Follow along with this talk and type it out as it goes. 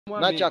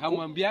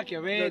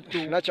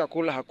Na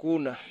chakula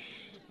hakuna.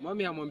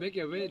 Mami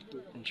hamwambeke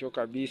wetu. Ncho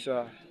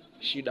kabisa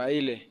shida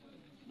ile.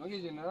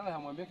 Magi general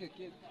hamwambeke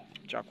kitu.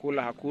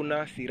 Chakula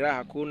hakuna, silaha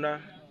hakuna.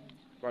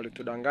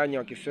 Walitudanganya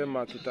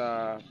wakisema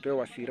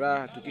tutapewa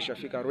silaha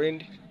tukishafika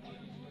Rwendi.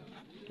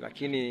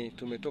 Lakini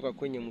tumetoka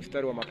kwenye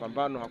mstari wa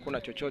mapambano,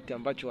 hakuna chochote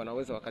ambacho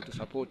wanaweza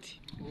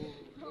wakatusapoti.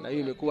 Na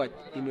hiyo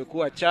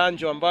imekuwa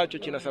chanjo ambacho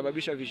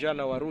kinasababisha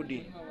vijana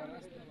warudi.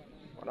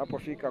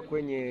 Wanapofika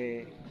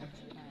kwenye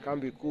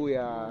kambi kuu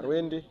ya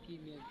Rwendi,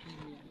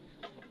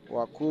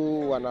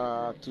 wakuu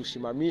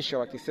wanatushimamisha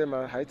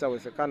wakisema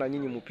haitawezekana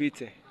nyinyi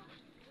mupite.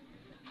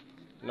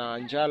 Na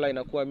njala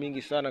inakuwa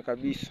mingi sana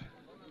kabisa.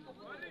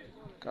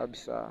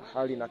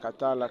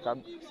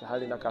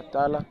 Hali na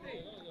katala.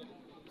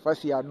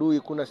 Fasi ya adui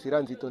kuna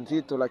silaha nzito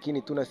nzito,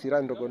 lakini tuna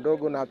silaha ndogo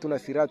ndogo, na hatuna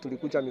silaha,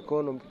 tulikuja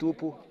mikono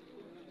mtupu.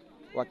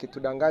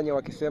 Wakitudanganya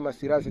wakisema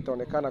silaha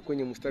zitaonekana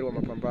kwenye mstari wa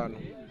mapambano.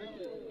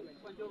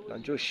 Na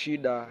njoo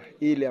shida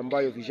ile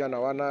ambayo vijana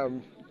wana.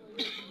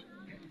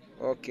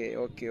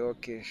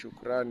 Okay.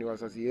 Shukrani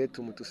wazazi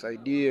yetu,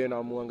 mtusaidie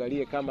na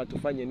muangalie kama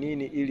tufanye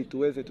nini ili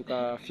tuweze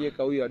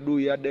tukafieka huyu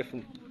adui ya ADF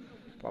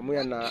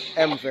pamoja na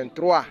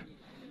M23.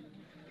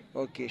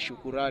 Okay,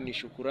 shukrani.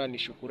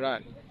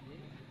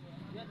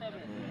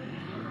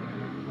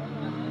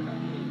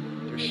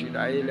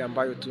 Shida ile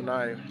ambayo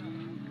tunayo.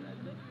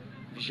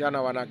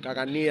 Vijana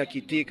wanakagania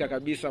kitika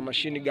kabisa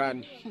mashini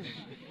gani.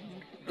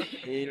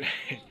 Ile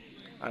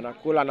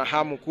anakula na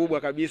hamu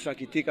kubwa kabisa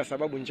kitika,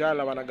 sababu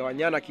njala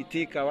wanagawanyana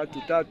kitika watu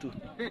 3.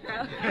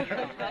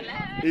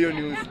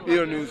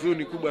 Hiyo ni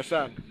huzuni kubwa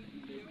sana.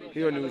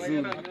 Hiyo ni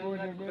huzuni.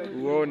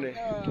 Uone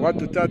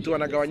watu 3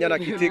 wanagawanyana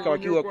kitika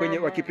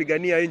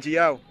wakipigania nchi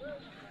yao.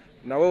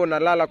 Na wewe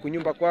unalala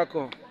kunyumba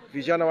kwako,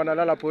 vijana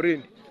wanalala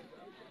porini.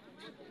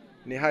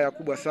 Ni haya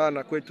kubwa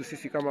sana kwetu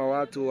sisi kama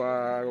watu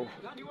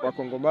wa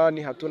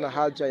Kongomani. Hatuna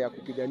haja ya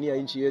kupigania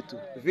nchi yetu.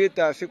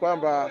 Vita si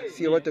kwamba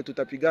si wote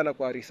tutapigana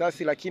kwa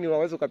risasi, lakini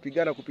waweza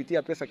kupigana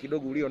kupitia pesa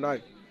kidogo ulio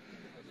nayo.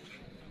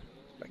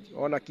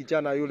 Ona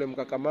kijana yule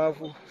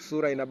mkakamavu,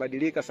 sura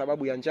inabadilika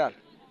sababu ya njala.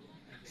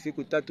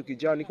 Siku 3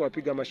 kijana niko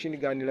wapiga mashini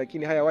gani,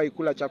 lakini hayawahi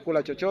kula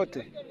chakula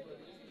chochote.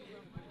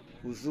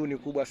 Huzuni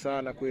kubwa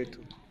sana kwetu.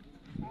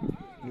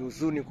 Ni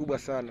huzuni kubwa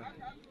sana.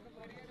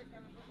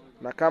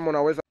 Na kama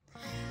unaweza.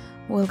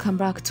 Welcome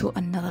back to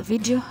another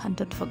video, and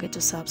don't forget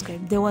to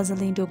subscribe. The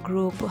Wazalendo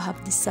group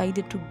have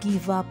decided to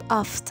give up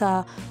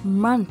after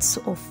months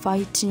of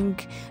fighting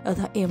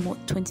the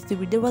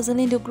M23. The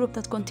Wazalendo group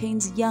that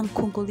contains young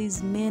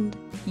Congolese men,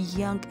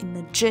 young,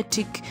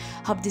 energetic,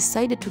 have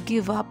decided to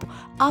give up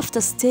after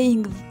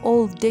staying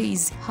all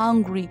days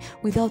hungry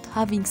without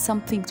having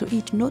something to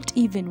eat, not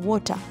even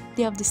water.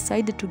 They have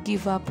decided to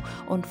give up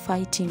on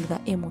fighting the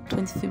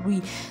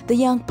M23. The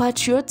young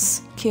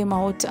patriots came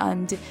out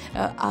and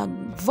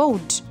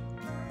vowed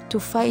to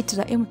fight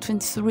the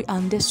M23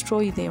 and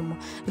destroy them.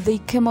 They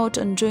came out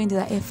and joined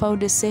the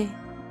fardc,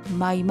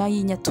 Mai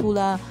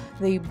Nyatula.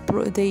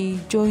 They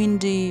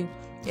joined the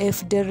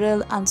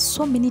FDLR and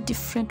so many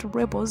different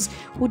rebels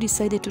who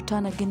decided to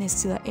turn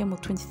against the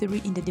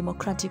M23 in the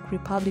Democratic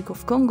Republic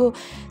of Congo.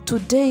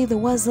 Today, the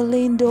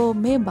Wazalendo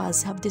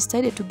members have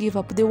decided to give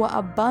up. They were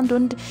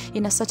abandoned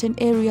in a certain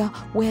area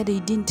where they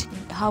didn't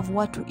have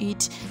what to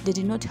eat. They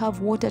did not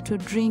have water to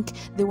drink.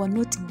 They were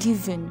not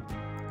given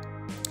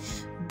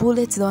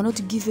bullets. They were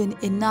not given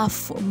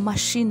enough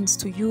machines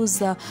to use,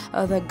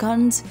 the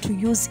guns to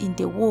use in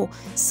the war,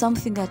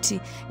 something that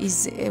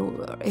is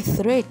a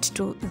threat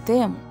to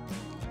them.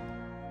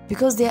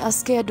 Because they are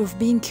scared of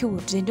being killed,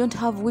 they don't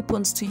have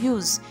weapons to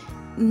use.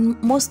 And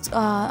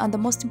the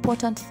most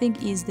important thing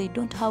is they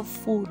don't have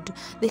food.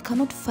 They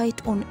cannot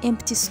fight on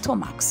empty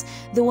stomachs.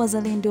 The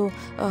Wazalendo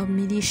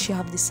militia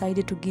have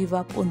decided to give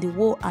up on the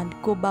war and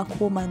go back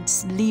home and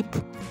sleep,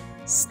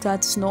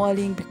 start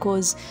snoring,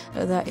 because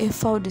the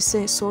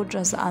FARDC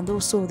soldiers and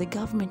also the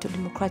government of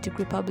Democratic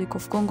Republic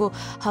of Congo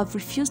have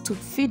refused to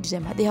feed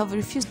them. They have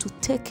refused to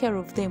take care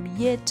of them,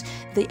 yet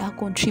they are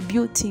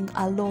contributing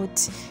a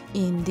lot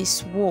in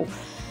this war.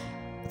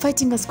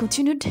 Fighting has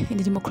continued in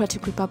the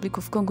Democratic Republic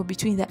of Congo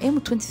between the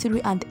M23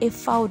 and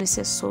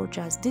FARDC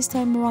soldiers. This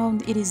time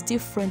around, it is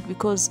different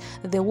because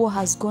the war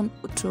has gone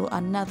to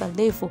another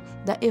level.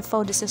 The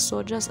FARDC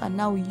soldiers are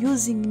now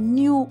using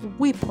new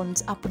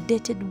weapons,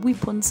 updated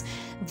weapons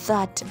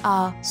that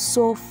are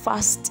so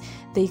fast.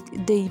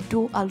 They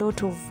do a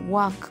lot of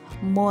work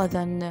more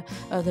than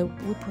the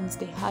weapons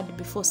they had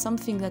before,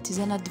 something that is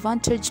an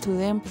advantage to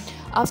them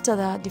after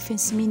the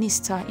defense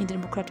minister in the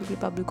Democratic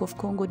Republic of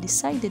Congo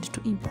decided to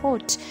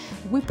import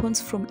weapons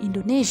from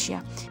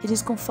Indonesia. It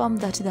is confirmed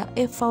that the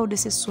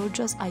FARDC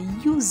soldiers are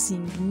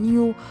using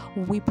new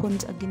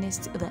weapons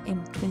against the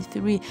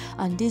M23,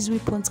 and these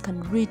weapons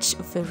can reach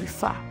very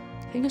far.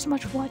 Thank you so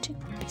much for watching.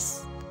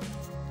 Peace.